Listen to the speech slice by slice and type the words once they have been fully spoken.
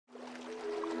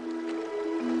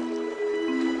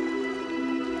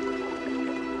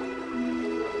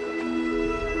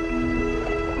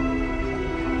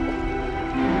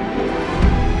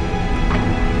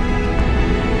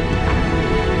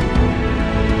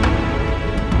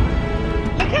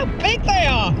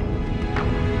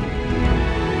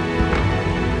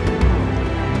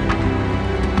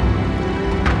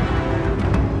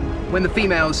When the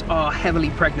females are heavily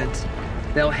pregnant,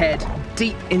 they'll head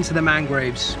deep into the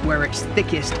mangroves where it's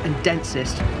thickest and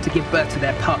densest to give birth to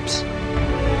their pups.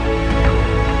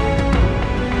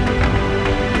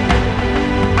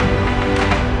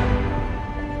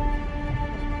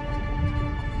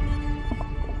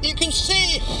 You can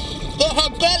see that her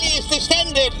belly is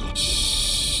distended.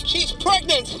 She's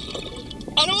pregnant,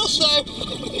 and also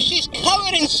she's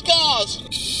covered in scars,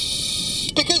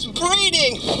 because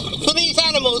breeding for these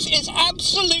animals is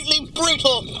absolutely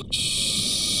brutal.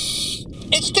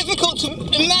 It's difficult to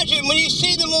imagine when you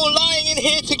see them all lying in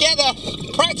here together,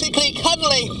 practically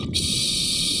cuddling.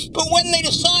 But when they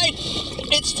decide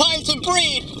it's time to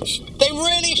breed, they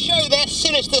really show their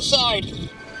sinister side.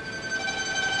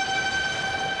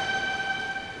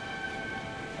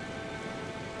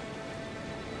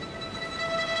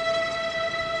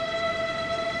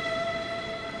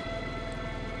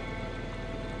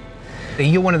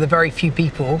 You're one of the very few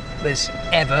people that's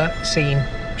ever seen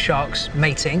sharks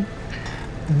mating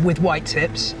with white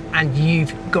tips, and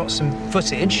you've got some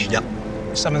footage. Yep.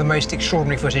 Some of the most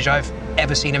extraordinary footage I've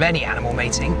ever seen of any animal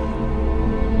mating.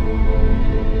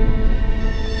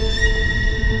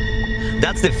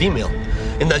 That's the female.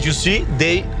 And as you see,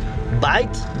 they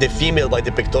bite the female by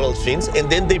the pectoral fins,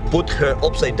 and then they put her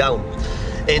upside down.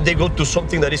 And they go to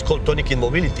something that is called tonic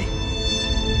immobility.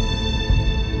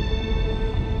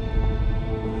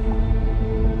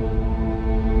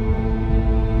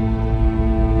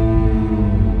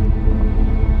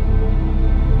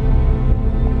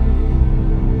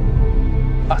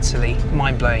 Utterly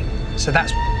mind-blowing. So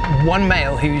that's one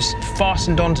male who's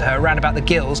fastened onto her around about the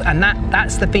gills, and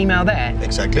that's the female there.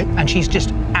 Exactly. And she's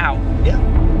just out. Yeah.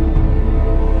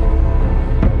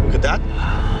 Look at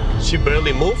that. She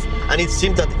barely moved, and it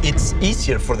seemed that it's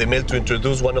easier for the male to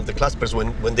introduce one of the claspers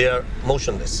when they are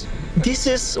motionless. This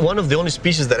is one of the only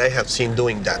species that I have seen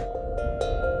doing that.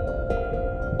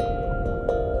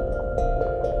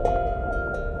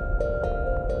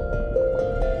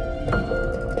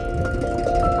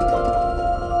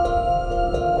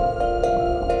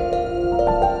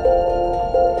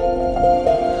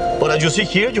 But as you see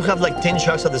here, you have like 10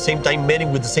 sharks at the same time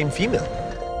mating with the same female.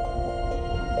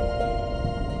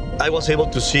 I was able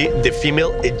to see the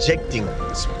female ejecting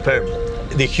sperm,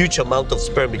 the huge amount of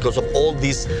sperm, because of all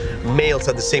these males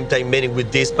at the same time mating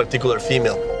with this particular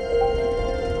female.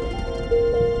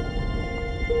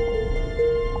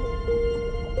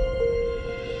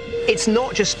 It's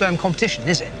not just sperm competition,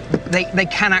 is it? They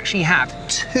can actually have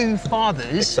two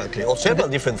fathers. Exactly, or several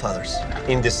different fathers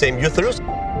in the same uterus.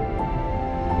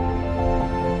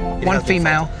 One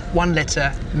female, one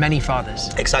litter, many fathers.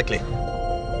 Exactly.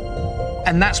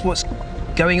 And that's what's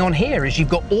going on here, is you've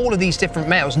got all of these different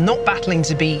males not battling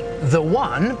to be the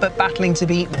one, but battling to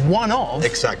be one of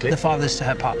exactly the fathers to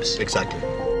her pups. Exactly.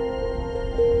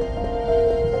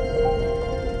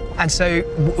 And so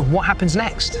what happens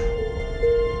next?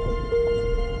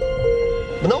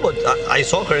 No, but I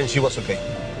saw her and she was okay.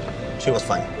 She was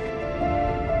fine.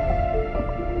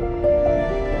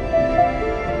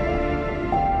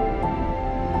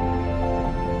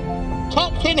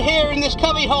 Tucked in here in this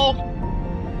cubby hole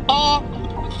are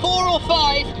 4 or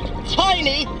 5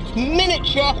 tiny,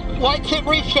 miniature white-tip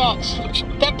reef sharks.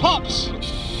 They're pups.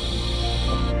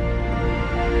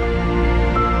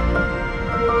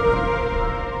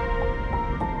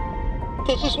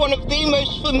 This is one of the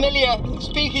most familiar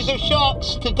species of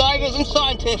sharks to divers and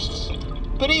scientists.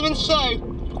 But even so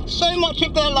much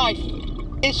of their life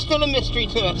is still a mystery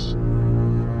to us.